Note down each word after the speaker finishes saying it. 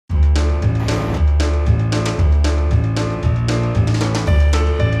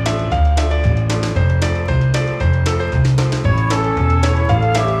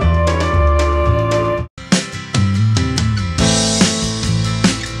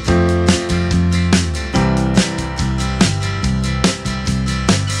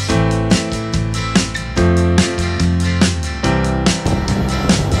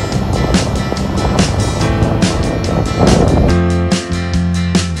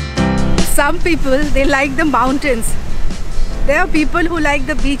Some people, they like the mountains. There are people who like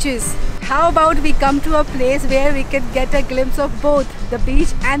the beaches. How about we come to a place where we can get a glimpse of both the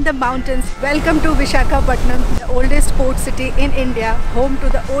beach and the mountains. Welcome to Visakhapatnam, the oldest port city in India, home to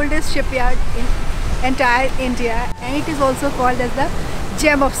the oldest shipyard in entire India, and it is also called as the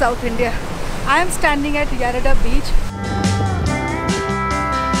gem of South India. I am standing at Yarada Beach.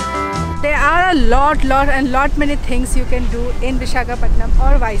 There are a lot many things you can do in Visakhapatnam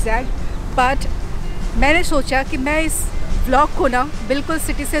or Vizag, but मैंने सोचा कि मैं इस vlog को ना बिल्कुल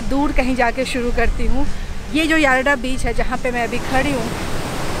city से दूर कहीं जाके शुरू करती हूँ। ये जो यारडा बीच है जहाँ पे मैं अभी खड़ी हूँ,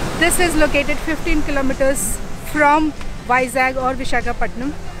 this is located 15 kilometers from Vizag or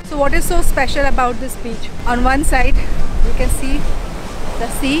Visakhapatnam. So what is so special about this beach? On one side you can see the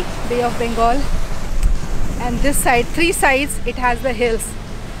sea, Bay of Bengal, and this side, three sides, it has the hills.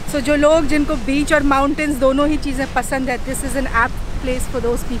 So जो लोग जिनको beach और mountains दोनों ही चीज़ें पसंद है, this is an apt place for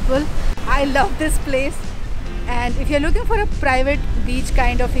those people. I love this place. And if you're looking for a private beach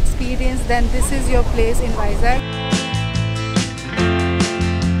kind of experience, then this is your place in Vizag.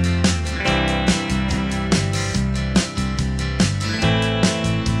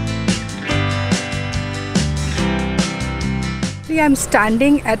 I'm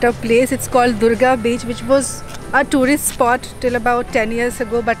standing at a place, it's called Durga Beach, which was a tourist spot till about 10 years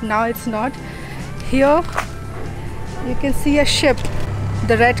ago, but now it's not. Here you can see a ship,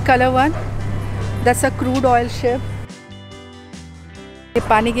 the red color one. That's a crude oil ship. ये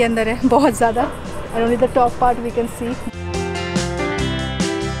पानी के अंदर है बहुत ज़्यादा, and only the top part we can see.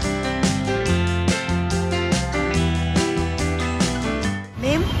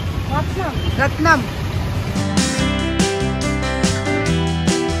 Name? Ratnam.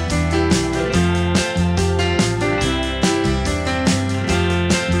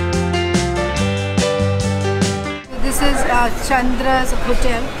 This is Chandra's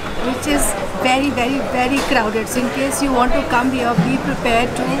hotel, which is very crowded. So in case you want to come here, be prepared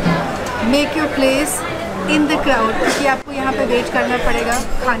to make your place in the crowd, क्योंकि आपको यहाँ पे wait करना पड़ेगा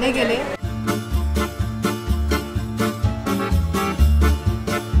खाने के लिए.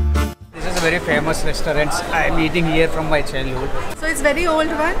 This is a very famous restaurant. I am eating here from my childhood. So it's very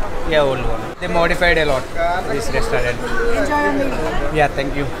old one? Yeah, old one. They modified a lot this restaurant. Enjoy your meal. Yeah,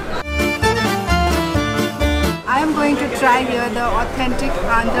 thank you. I am going to try here the authentic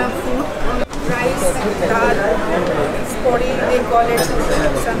Andhra food. Rice, dal, spori, they call it,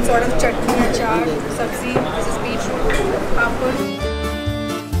 some sort of chutney, achar, sabzi. This is beetroot, Harbour.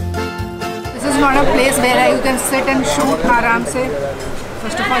 This is not a place where you can sit and shoot aaram se.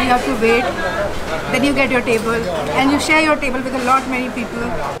 First of all, you have to wait. Then you get your table, and you share your table with many people.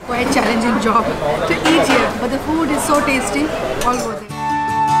 Quite challenging job to eat here, but the food is so tasty, all worth it.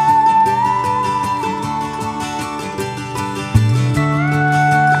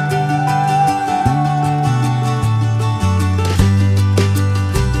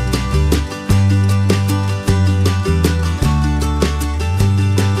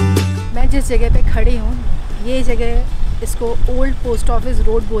 जिस जगह पे खड़ी हूँ, ये जगह इसको old post office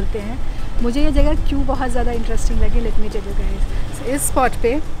road बोलते हैं. मुझे ये जगह क्यों बहुत ज़्यादा इंटरेस्टिंग लगी, let me tell you guys. इस स्पॉट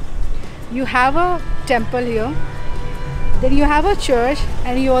पे you have a temple here, then you have a church,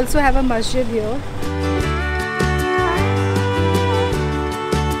 and you also have a मस्जिद here.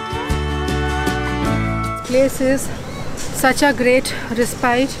 Place is such a great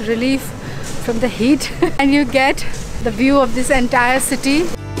respite, relief from the heat, and you get the view of this entire city.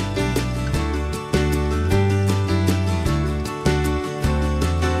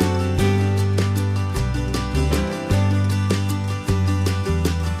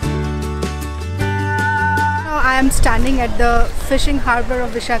 I am standing at the fishing harbour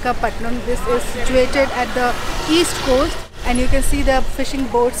of Visakhapatnam. This is situated at the east coast, and you can see the fishing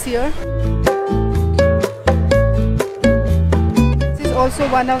boats here. This is also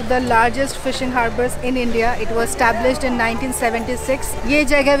one of the largest fishing harbours in India. It was established in 1976. ये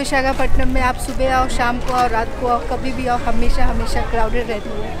जगह विशाखापट्टनम में आप सुबह आओ, शाम को आओ, रात को आओ, कभी भी आओ, हमेशा crowded रहती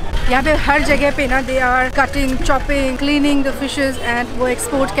है. यहाँ पे हर जगह पे ना they are cutting, chopping, cleaning the fishes, and वो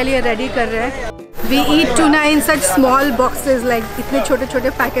export के लिए ready कर रहे हैं. We eat tuna in such small boxes, like इतने छोटे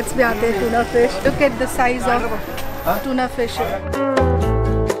packets में आते हैं tuna fish. Look at the size of tuna fish.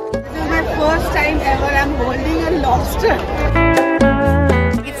 This is my first time ever I'm holding a lobster.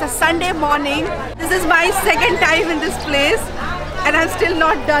 It's a Sunday morning. This is my second time in this place, and I'm still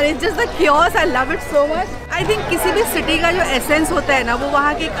not done. It's just the chaos. I love it so much. I think किसी भी city का जो essence होता है ना, वो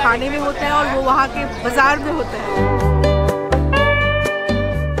वहाँ के खाने में होता है और वो वहाँ के बाजार में होता है.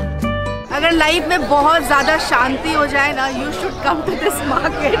 अगर लाइफ में बहुत ज़्यादा शांति हो जाए ना, you should come to this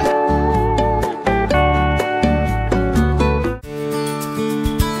market.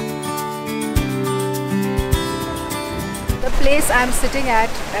 place I'm sitting at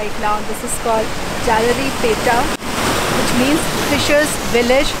right now, this is called Yarada Beach, which means Fishers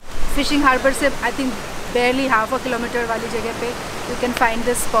Village. Fishing Harbour से I think barely half a kilometer वाली जगह पे you can find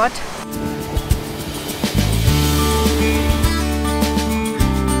this spot.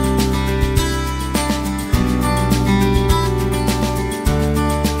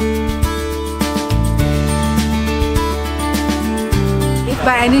 If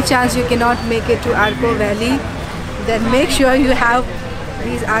by any chance you cannot make it to Arco Valley, then make sure you have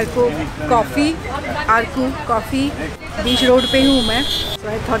these Arco coffee. Beach road पे हूँ मैं, so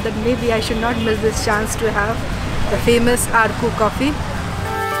I thought that maybe I should not miss this chance to have the famous Arco coffee.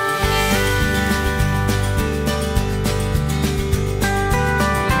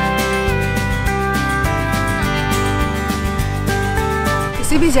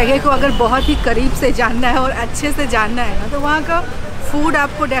 किसी भी जगह को अगर बहुत ही करीब से जानना है और अच्छे से जानना है ना, तो वहाँ का फूड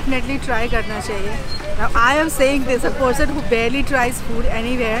आपको डेफिनेटली ट्राई करना चाहिए. Now I am saying this, a person who barely tries food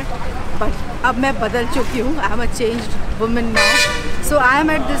anywhere, but अब मैं बदल चुकी हूँ. I am a changed woman now. So I am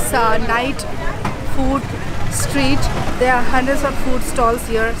at this night food street. There are hundreds of food stalls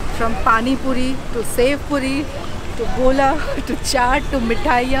here, from pani puri to sev puri to gola to chaat to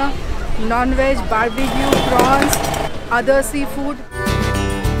mithaiya, non-veg, barbecue, prawns, other seafood.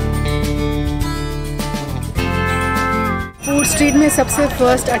 Food street में सबसे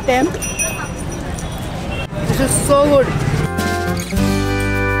first attempt. This is so good.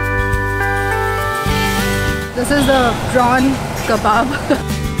 This is the prawn kebab.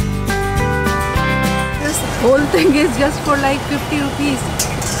 This whole thing is just for like 50 rupees.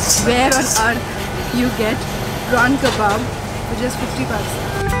 Where on earth you get prawn kebab for just 50 bucks?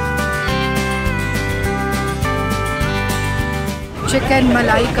 Chicken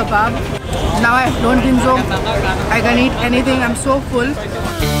malai kebab. Now I don't think so I can eat anything. I'm so full.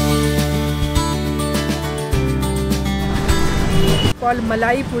 Called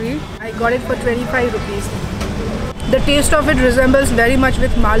malai puri. I got it for 25 rupees. The taste of it resembles very much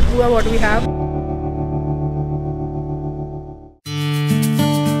with malpua what we have.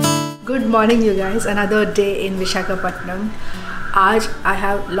 Good morning you guys, another day in Visakhapatnam. Aaj I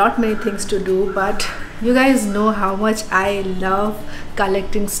have lot many things to do, but you guys know how much I love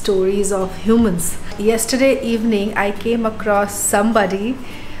collecting stories of humans. Yesterday evening I came across somebody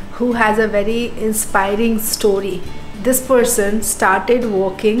who has a very inspiring story. This person started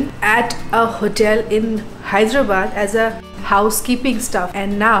working at a hotel in Hyderabad as a housekeeping staff,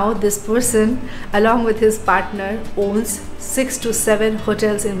 and now this person along with his partner owns 6 to 7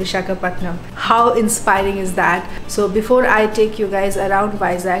 hotels in Visakhapatnam. How inspiring is that? So before I take you guys around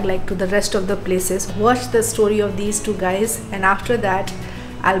Vizag like to the rest of the places, watch the story of these two guys, and after that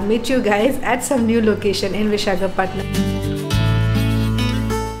I'll meet you guys at some new location in Visakhapatnam.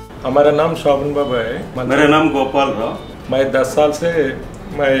 हमारा नाम शोभन बाबा है. मेरा नाम गोपाल राव. मैं 10 साल से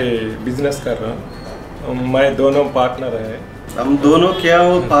मैं business कर रहा हूँ. मैं दोनों पार्टनर हैं. हम दोनों क्या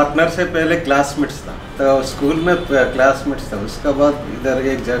वो पार्टनर से पहले क्लासमेट्स था, तो स्कूल में क्लासमेट्स था. उसके बाद इधर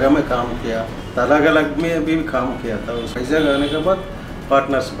एक जगह में काम किया, अलग अलग में भी काम किया था. उस जगह आने के बाद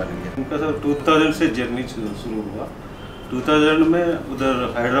पार्टनर्स बन गए. उनका सब 2000 से जर्नी शुरू हुआ. 2000 में उधर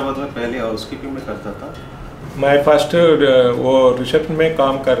हैदराबाद में पहले हाउसकीपिंग में करता था. मैं फर्स्ट वो रिसेप्शन में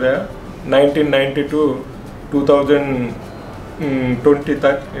काम कर रहा. 1992 2020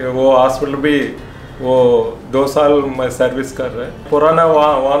 तक वो हॉस्पिटल भी वो 2 साल मैं सर्विस कर रहा है. पुराना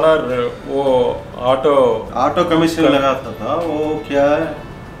ओनर वो ऑटो कमीशन लगाता था. वो क्या है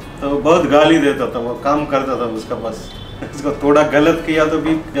तो बहुत गाली देता था. वो काम करता था उसका पास, इसको थोड़ा गलत किया तो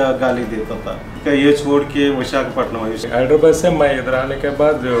भी गाली देता था. ये छोड़ के विशाखापट्टनम हैदराबाद से मैं इधर आने के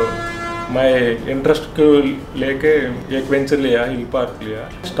बाद मैं इंटरेस्ट को लेके एक वेंचर लिया, हिल पार्क लिया.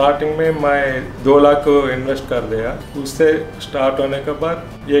 स्टार्टिंग में मैं 2 लाख इन्वेस्ट कर दिया. उससे स्टार्ट होने के बाद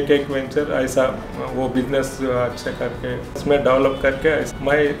एक वेंचर ऐसा वो बिजनेस अच्छा करके इसमें डेवलप करके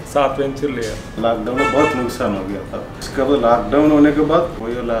मैं 7 वेंचर लिया. लॉकडाउन में बहुत नुकसान हो गया था. उसके बाद लॉकडाउन होने के बाद वो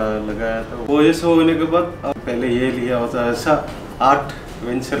लगाया था. वो ऐसा होने के बाद पहले ये लिया होता, ऐसा 8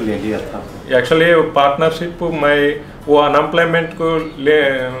 वेंचर ले लिया था. एक्चुअली पार्टनरशिप मैं वो अनएम्प्लॉयमेंट को ले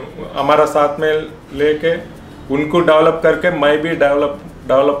हमारा साथ में लेके उनको डेवलप करके मैं भी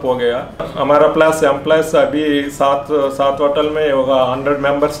डेवलप हो गया. हमारा प्लस एम्प्लॉयज अभी 7 होटल में होगा 100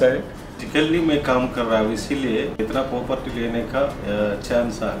 मेंबर्स है. फिजिकली में काम कर रहा हूँ, इसीलिए इतना प्रॉपर्टी लेने का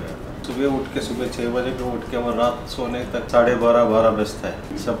चांस आ गया. सुबह उठ के सुबह 6 बजे को उठ के हम रात सोने तक 12:30 बजता है.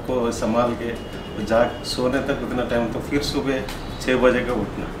 सबको संभाल के जाग सोने तक उतना टाइम, तो फिर सुबह 6 बजे का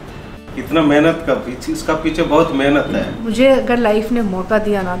उठना. इतना मेहनत का पीछे, इसका पीछे बहुत मेहनत है। मुझे अगर लाइफ ने मौका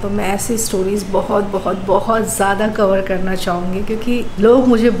दिया ना तो मैं ऐसी स्टोरीज बहुत बहुत बहुत ज़्यादा कवर करना चाहूँगी, क्योंकि लोग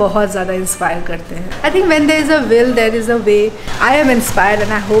मुझे बहुत ज़्यादा इंस्पायर करते हैं। I think when there is a will there is a way. I am inspired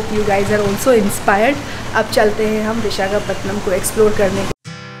and I hope you guys are also inspired. अब चलते हैं हम विशाखापट्टनम को एक्सप्लोर करने।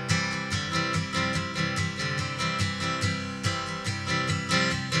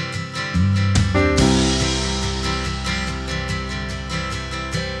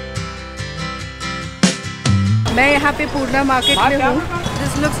 मैं यहाँ पे पूर्णा मार्केट में हूँ।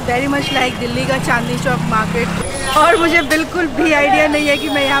 This looks very much like Delhi का चांदनी चौक मार्केट, और मुझे बिल्कुल भी आइडिया नहीं है कि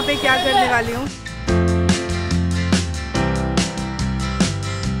मैं यहाँ पे क्या करने वाली हूँ।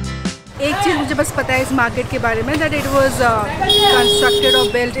 एक चीज़ मुझे बस पता है इस मार्केट के बारे में, दैट इट वाज कंस्ट्रक्टेड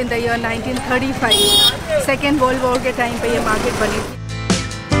और built in the year 1935। Second world war के टाइम पे ये मार्केट बनी थी।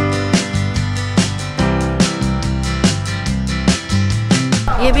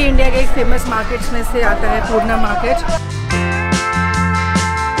 ये भी इंडिया के एक फेमस मार्केट्स में से आता है, पूर्णा market.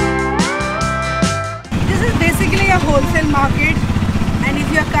 This is basically a wholesale market, and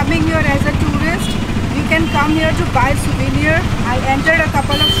if you are coming here as a tourist, you can come here to buy souvenir. I entered a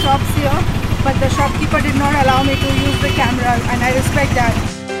couple of shops here, but the shopkeeper did not allow me to use the camera, and I respect that.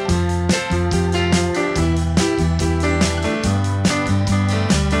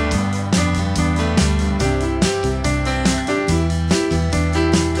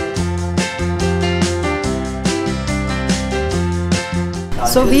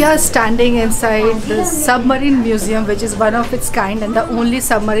 So we are standing inside the submarine museum, which is one of its kind and the only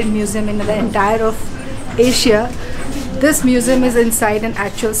submarine museum in the entire of Asia. This museum is inside an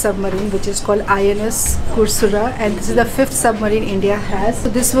actual submarine which is called INS Kursura, and this is the 5th submarine India has.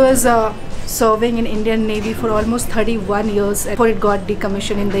 So this was serving in Indian Navy for almost 31 years before it got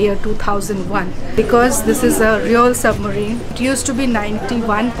decommissioned in the year 2001. Because this is a real submarine, it used to be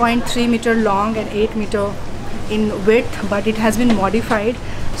 91.3 meter long and 8 meter in width, but it has been modified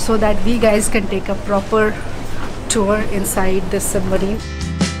so that we guys can take a proper tour inside this submarine.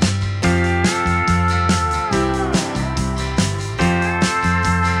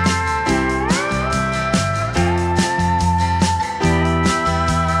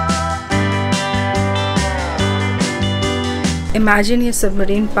 Imagine ये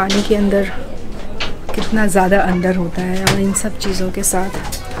submarine पानी के अंदर कितना ज़्यादा अंदर होता है, और इन सब चीज़ों के साथ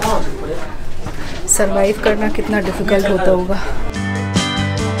सरवाइव करना कितना डिफ़िकल्ट होता होगा।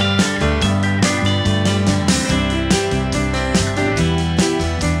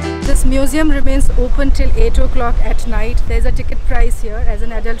 This museum remains open till 8 o'clock at night. There is a ticket price here. As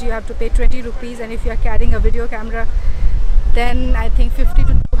an adult you have to pay 20 rupees, and if you are carrying a video camera then I think 50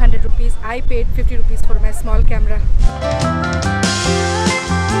 to 200 rupees. I paid 50 rupees for my small camera.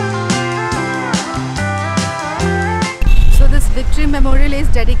 So this Victory Memorial is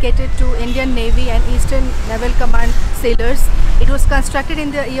dedicated to Indian Navy and Eastern Naval Command sailors. It was constructed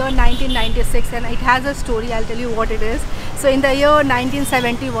in the year 1996 and it has a story. I'll tell you what it is. So in the year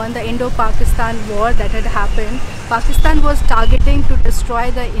 1971, the Indo-Pakistan war that had happened, Pakistan was targeting to destroy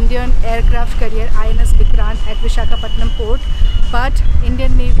the Indian aircraft carrier INS Vikrant at Visakhapatnam port, but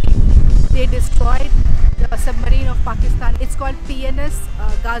Indian Navy, they destroyed the submarine of Pakistan. It's called PNS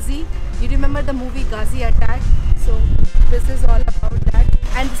Ghazi. You remember the movie Ghazi Attack? So this is all about that,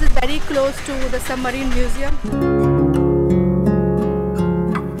 and this is very close to the submarine museum.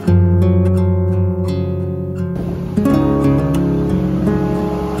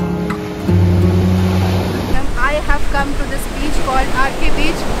 I have come to this beach called RK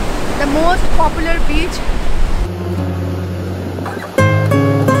Beach, the most popular beach.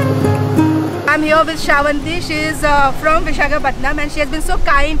 I'm here with Shravanti. She is from Visakhapatnam and she has been so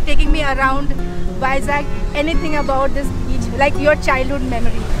kind taking me around Vizag. Anything about this beach, like your childhood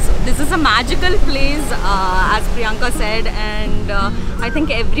memory? So this is a magical place, as Priyanka said, and I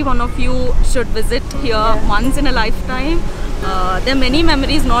think every one of you should visit here once in a lifetime. There are many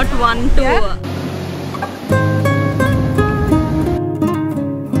memories, not one, two. Yeah.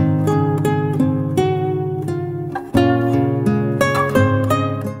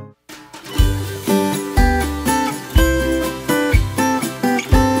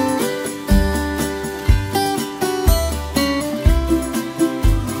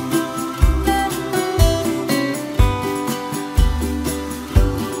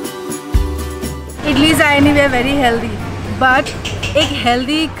 Idlis are anyway very healthy, but एक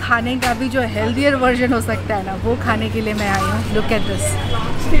healthy खाने का भी जो healthier version हो सकता है ना, वो खाने के लिए मैं आई हूँ। Look at this,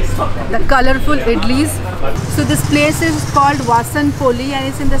 the colourful idlis. So this place is called Vasan poli and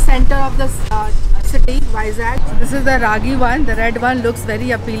it's in the centre of the city, Vizag. This is the ragi one. The red one looks very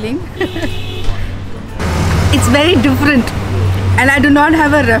appealing. It's very different And I do not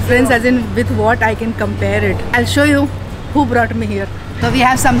have a reference as in with what I can compare it. I'll show you who brought me here. So we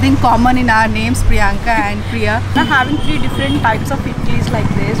have something common in our names, Priyanka and Priya. Having 3 different types of idlis like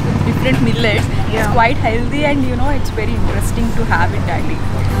this with different millets is quite healthy, and you know, it's very interesting to have it daily.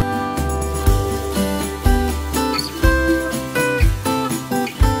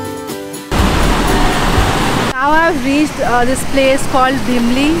 Now I've reached this place called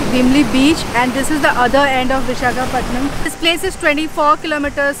Bheemli Beach, and this is the other end of Visakhapatnam. This place is 24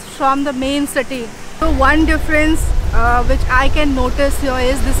 kilometers from the main city. So one difference which I can notice here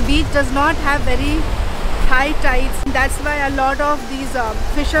is this beach does not have very high tides. That's why a lot of these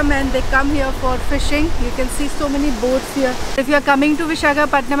fishermen, they come here for fishing. You can see so many boats here. If you are coming to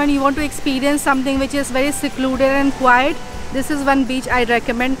Visakhapatnam and you want to experience something which is very secluded and quiet, this is one beach I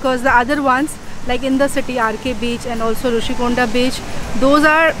recommend, because the other ones like in the city, RK Beach and also Rushikonda Beach, those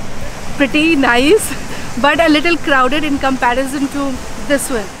are pretty nice but a little crowded in comparison to this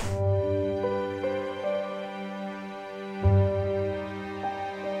one.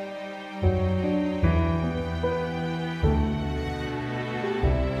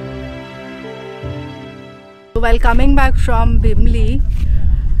 While coming back from Bhimli,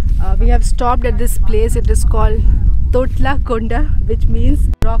 we have stopped at this place. It is called Totlakonda, which means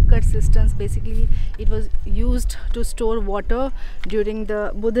rock cut cisterns. Basically, it was used to store water during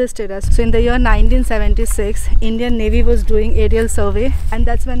the Buddhist era. So in the year 1976, Indian Navy was doing aerial survey, and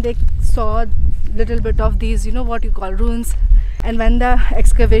that's when they saw little bit of these, you know, what you call ruins. And when the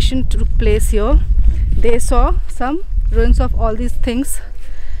excavation took place here, they saw some ruins of all these things.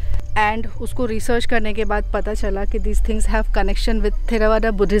 And उसको research करने के बाद पता चला कि these things have connection with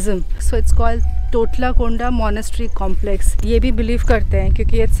Theravada Buddhism. So it's called Totlakonda Monastery Complex. ये भी believe करते हैं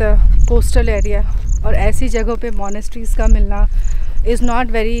क्योंकि it's a coastal area और ऐसी जगहों पे monasteries का मिलना is not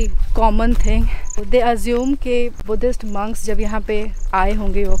very common thing. They assume कि Buddhist monks जब यहाँ पे आए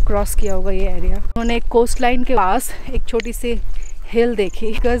होंगे, वो cross किया होगा ये area. उन्होंने एक coastline के पास एक छोटी सी hill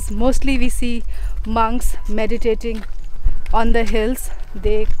देखी, because mostly we see monks meditating on the hills.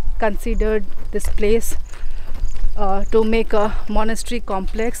 They considered this place to make a monastery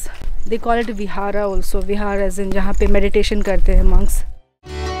complex. They call it vihara also. Vihara as in जहाँ पे meditation करते हैं monks.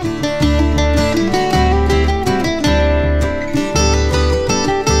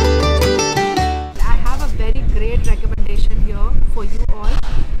 I have a very great recommendation here for you all,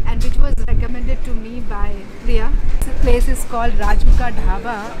 and which was recommended to me by Priya. This place is called Rajmuka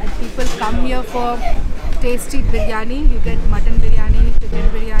Dhaba, and people come here for tasty biryani. You get mutton biryani, chicken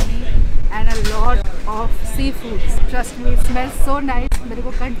biryani, and a lot of seafoods. Trust me, it smells so nice. मेरे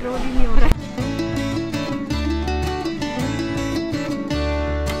को control ही नहीं हो रहा है.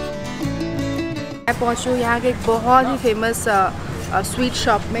 मैं पहुँची हूँ यहाँ के एक बहुत ही famous sweet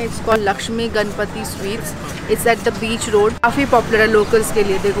shop में. It's called Lakshmi Ganpati Sweets. It's at the beach road. काफ़ी popular है locals के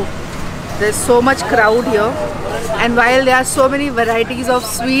लिए. देखो, there's so much crowd here, and while there are so many varieties of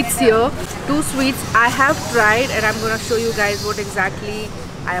sweets here, 2 sweets I have tried, and I'm gonna show you guys what exactly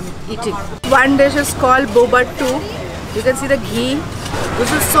I am eating. One dish is called bobattu. You can see the ghee.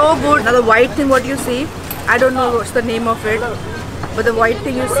 This is so good. Now the white thing what you see, I don't know what's the name of it, but the white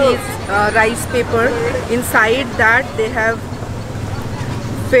thing you see is rice paper. Inside that they have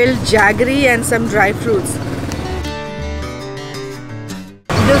filled jaggery and some dry fruits.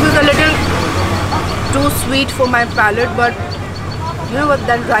 This is a little too sweet for my palate, but you know what,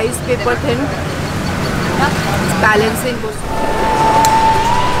 that rice paper thing, it's balancing.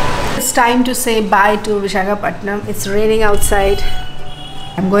 It's time to say bye to Visakhapatnam. It's raining outside.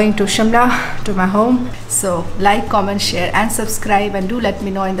 I'm going to Shimla, to my home. So like, comment, share and subscribe, and do let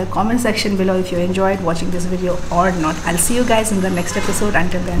me know in the comment section below if you enjoyed watching this video or not. I'll see you guys in the next episode.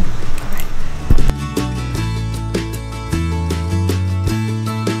 Until then.